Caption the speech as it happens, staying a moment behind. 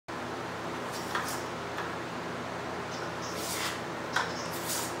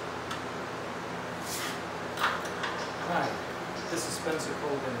Spencer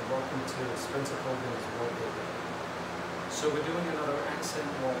Colgan, and welcome to Spencer Colgan's Wallpaper. So we're doing another accent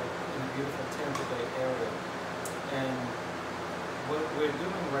wall in the beautiful Tampa Bay area. And what we're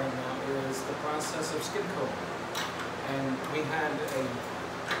doing right now is the process of skin coating. And we had a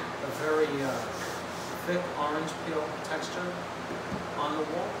very thick orange peel texture on the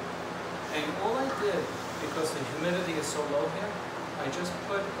wall. And all I did, because the humidity is so low here, I just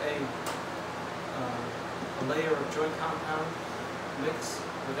put a layer of joint compound mix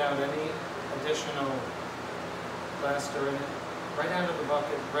without any additional plaster in it, right out of the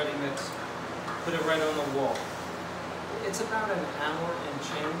bucket, ready mix, put it right on the wall. It's about an hour and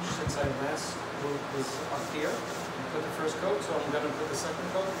change since I last was up here and put the first coat, so I'm going to put the second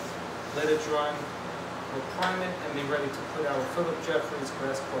coat, let it dry, we'll prime it, and be ready to put our Philip Jeffries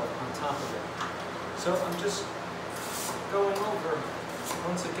grass cloth on top of it. So I'm just going over,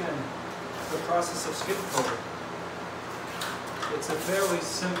 once again, the process of skin coating. It's a very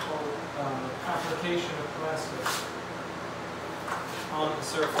simple application of plaster on the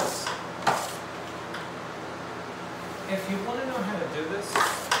surface. If you want to know how to do this,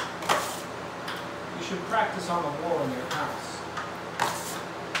 you should practice on the wall in your house.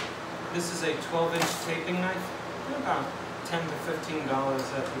 This is a 12-inch taping knife. They're about $10 to $15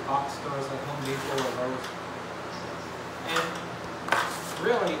 at the box stores like Home Depot or Lowe's. And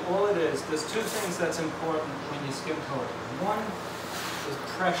really, all it is, there's two things that's important when you skim coating. One is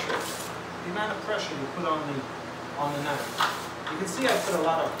pressure. The amount of pressure you put on the knife. You can see I put a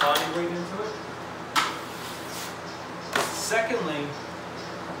lot of body weight into it. Secondly,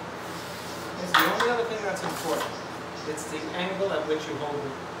 it's the only other thing that's important. It's the angle at which you hold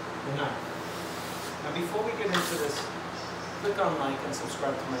the knife. Now before we get into this, click on like and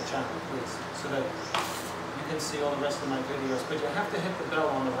subscribe to my channel, please, so that you can see all the rest of my videos. But you have to hit the bell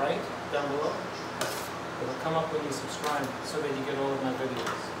on the right, down below. It'll come up when you subscribe so that you get all of my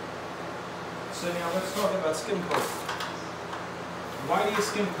videos. So now let's talk about skim coating. Why do you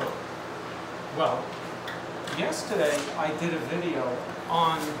skim coat? Well, yesterday I did a video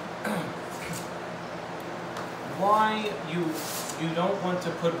on why you don't want to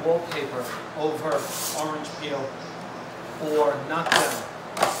put wallpaper over orange peel or knock down.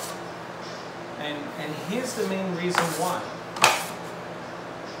 And here's the main reason why.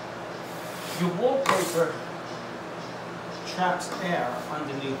 Your wallpaper traps air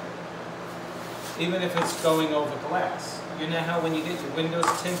underneath it, even if it's going over glass. You know how when you get your windows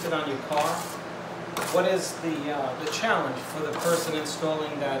tinted on your car, what is the challenge for the person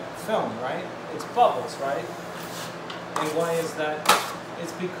installing that film, right? It's bubbles, right? And why is that?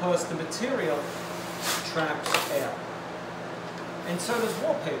 It's because the material traps air. And so does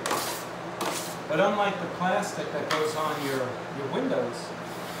wallpaper. But unlike the plastic that goes on your windows,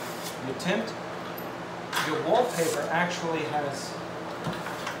 your tint, your wallpaper actually has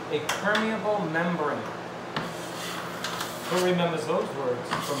a permeable membrane. Who remembers those words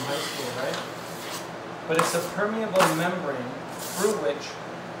from high school, right? But it's a permeable membrane through which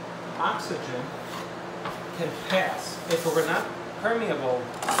oxygen can pass. If it were not permeable,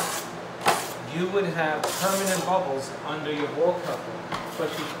 you would have permanent bubbles under your wall cover.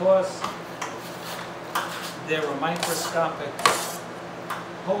 But because there are microscopic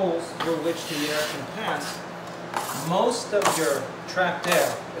holes through which the air can pass, most of your trapped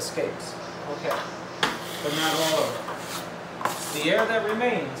air escapes. Okay, but not all of it. The air that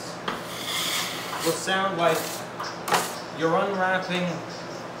remains will sound like you're unwrapping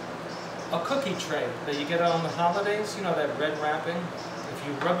a cookie tray that you get on the holidays, you know, that red wrapping. If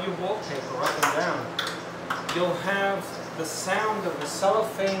you rub your wallpaper up and down, you'll have the sound of the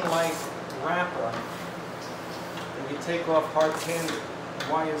cellophane-like wrapper and you take off hard candy.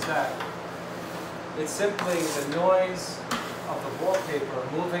 Why is that? It's simply the noise of the wallpaper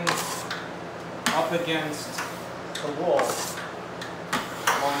moving up against the wall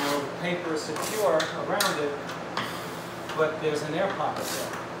while the paper is secure around it, but there's an air pocket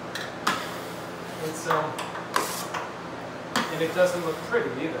there. And it doesn't look pretty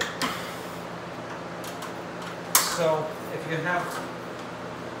either. So if you have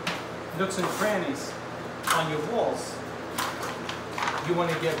nooks and crannies on your walls, you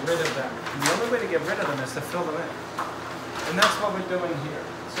want to get rid of them. And the only way to get rid of them is to fill them in. And that's what we're doing here.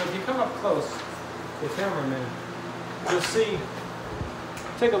 So if you come up close, the cameraman, you'll see,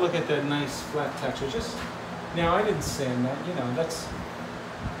 take a look at that nice flat texture. Now I didn't sand that, you know, that's,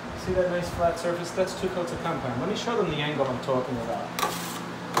 see that nice flat surface? That's 2 coats of compound. Let me show them the angle I'm talking about.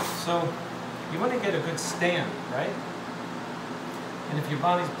 So you want to get a good stand, right? And if your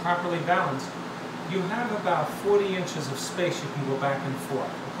body's properly balanced, you have about 40 inches of space you can go back and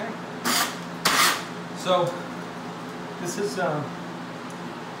forth, okay? So this is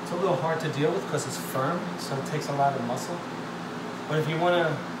It's a little hard to deal with because it's firm, so it takes a lot of muscle. But if you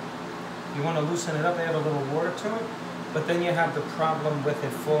want to loosen it up, add a little water to it. But then you have the problem with it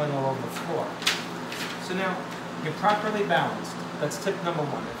falling all over the floor. So now, you're properly balanced. That's tip number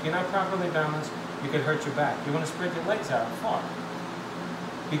one. If you're not properly balanced, you could hurt your back. You want to spread your legs out far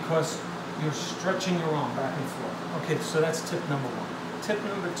because you're stretching your arm back and forth. Okay, so that's tip number one. Tip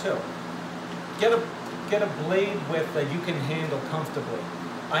number two, get a blade width that you can handle comfortably.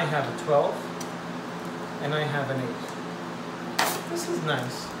 I have a 12 and I have an 8. This is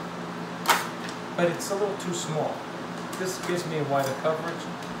nice, but it's a little too small. This gives me a wider coverage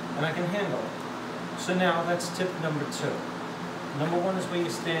and I can handle it. So now that's tip number two. Number one is where you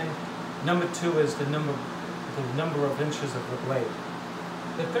stand. Number two is the number of inches of the blade.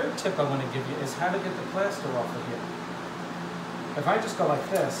 The third tip I want to give you is how to get the plaster off of here. If I just go like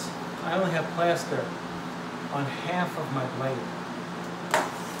this, I only have plaster on half of my blade.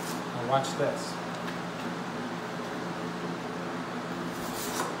 Now watch this.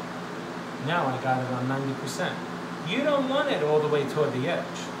 Now I got it on 90%. You don't want it all the way toward the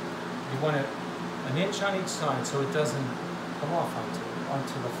edge. You want it an inch on each side so it doesn't come off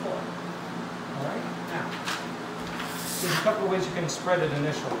onto the floor. All right? Now, there's a couple of ways you can spread it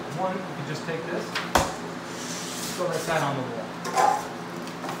initially. One, you can just take this, go like that on the wall.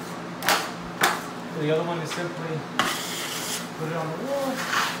 The other one is simply put it on the wall.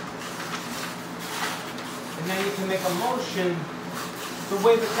 And now you can make a motion the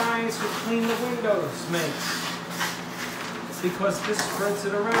way the guys who clean the windows make. Because this spreads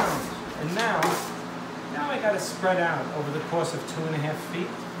it around. And now I got it spread out over the course of 2.5 feet.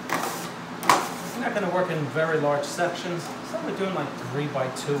 You're not going to work in very large sections. So we're doing like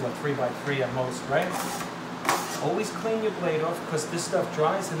 3x2 or 3x3 at most, right? Always clean your blade off because this stuff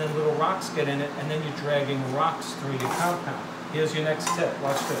dries and then little rocks get in it and then you're dragging rocks through your compound. Here's your next tip.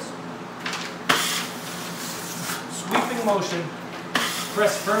 Watch this. Sweeping motion.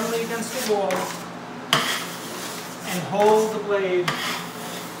 Press firmly against the wall and hold the blade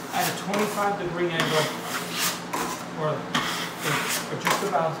at a 25-degree angle or just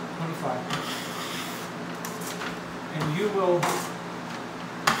about 25. And you will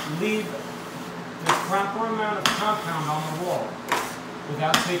leave the proper amount of compound on the wall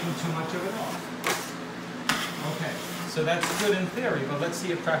without taking too much of it off. Okay, so that's good in theory, but let's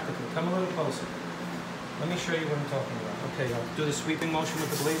see it practically. Come a little closer. Let me show you what I'm talking about. Okay, I'll do the sweeping motion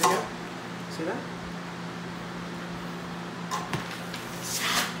with the blade again. See that?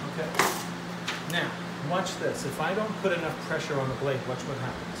 Okay. Now, watch this. If I don't put enough pressure on the blade, watch what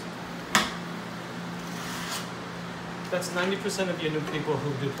happens. That's 90% of your new people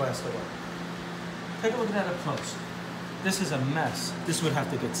who do plaster work. Take a look at that up close. This is a mess. This would have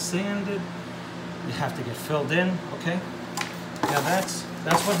to get sanded. You have to get filled in, okay? Now that's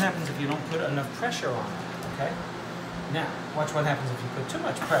what happens if you don't put enough pressure on it, okay? Now, watch what happens if you put too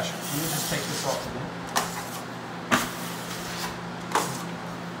much pressure. Let me just take this off again.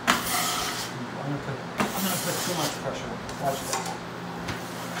 I'm gonna put too much pressure on it. Watch this.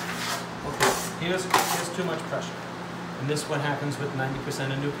 Okay, here's too much pressure. And this is what happens with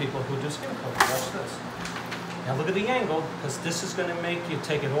 90% of new people who do skin coating. Watch this. Now look at the angle, because this is going to make you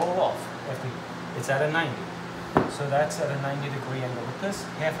take it all off. It's at a 90. So that's at a 90-degree angle. With this,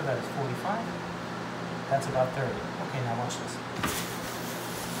 half of that is 45. That's about 30. Okay, now watch this.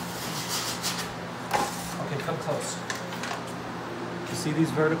 Okay, come close. You see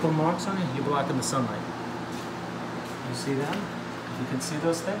these vertical marks on it? You're blocking the sunlight. You see them? If you can see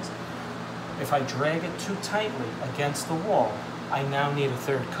those things? If I drag it too tightly against the wall, I now need a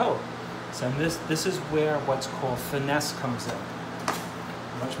third coat. So this is where what's called finesse comes in.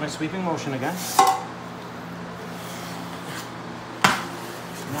 Watch my sweeping motion again.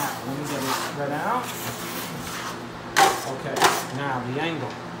 Now, let me get it spread out. Okay, now the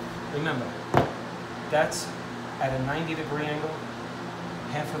angle. Remember, that's at a 90-degree angle.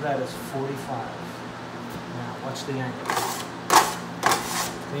 Half of that is 45. Now, watch the angle.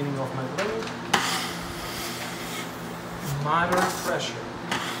 Cleaning off my blade. Moderate pressure.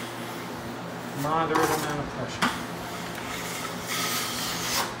 Moderate amount of pressure.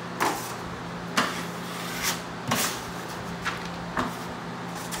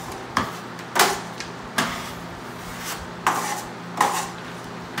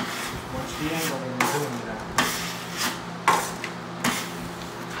 Watch the angle when you're doing that.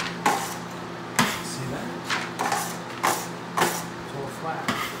 See that? It's all flat.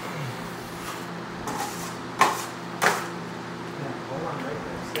 Yeah, hold on right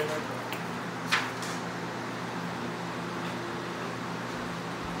there. Stay right there.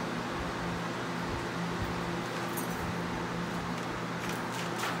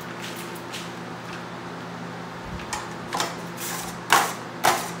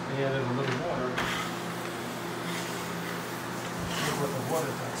 I added a little water. Look what the water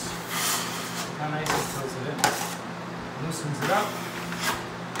does. Look how nice it fills it in. Loosens it up,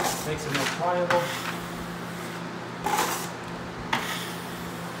 makes it more pliable.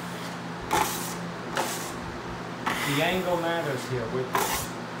 The angle matters here.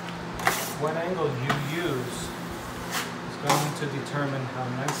 What angle you use is going to determine how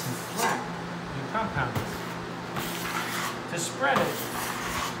nice and flat your compound is. To spread it,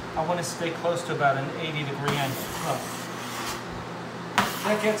 I want to stay close to about an 80-degree angle. Look.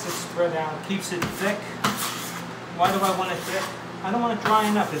 That gets it spread out, keeps it thick. Why do I want it thick? I don't want it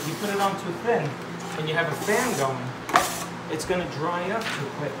drying up. If you put it on too thin and you have a fan going, it's going to dry up too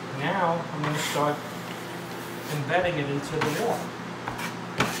quick. Now I'm going to start embedding it into the wall.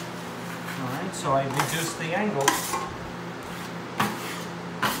 Alright, so I reduce the angle.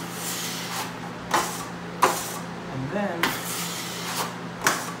 And then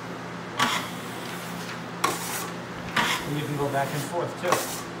you can go back and forth too.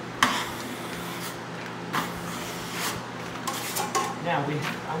 Now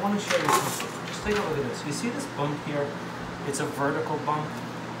I want to show you something. Just take a look at this. You see this bump here? It's a vertical bump.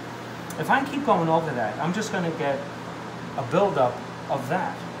 If I keep going over that, I'm just going to get a buildup of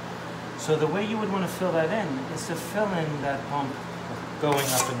that. So the way you would want to fill that in is to fill in that bump going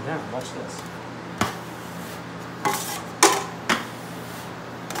up and down. Watch this.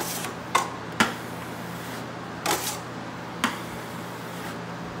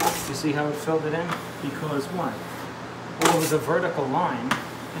 You see how it filled it in? Because what? Well, it was a vertical line,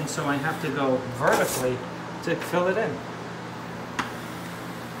 and so I have to go vertically to fill it in.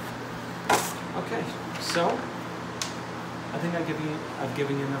 Okay, so I think I've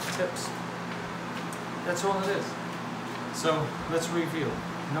given you enough tips. That's all it is. So let's review.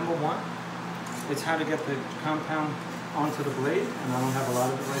 Number one, it's how to get the compound onto the blade, and I don't have a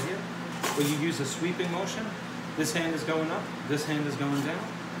lot of it right here. Where you use a sweeping motion. This hand is going up, this hand is going down.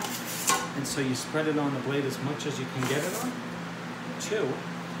 And so you spread it on the blade as much as you can get it on. Two,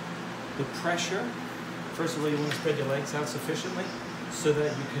 the pressure. First of all, you want to spread your legs out sufficiently so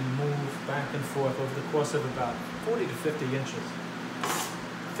that you can move back and forth over the course of about 40 to 50 inches.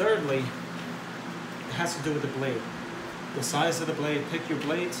 Thirdly, it has to do with the blade. The size of the blade, pick your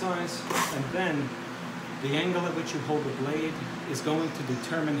blade size, and then the angle at which you hold the blade is going to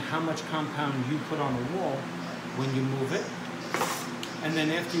determine how much compound you put on the wall when you move it. And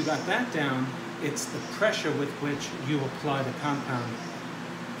then after you got that down, it's the pressure with which you apply the compound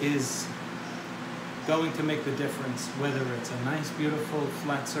is going to make the difference, whether it's a nice, beautiful,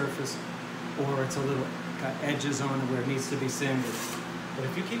 flat surface, or it's a little got edges on it where it needs to be sanded. But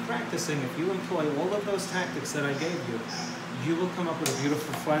if you keep practicing, if you employ all of those tactics that I gave you, you will come up with a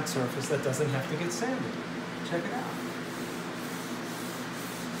beautiful flat surface that doesn't have to get sanded. Check it out.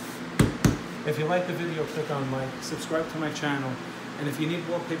 If you like the video, click on like, subscribe to my channel, and if you need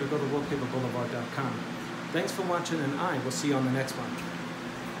wallpaper, go to wallpaperboulevard.com. Thanks for watching, and I will see you on the next one.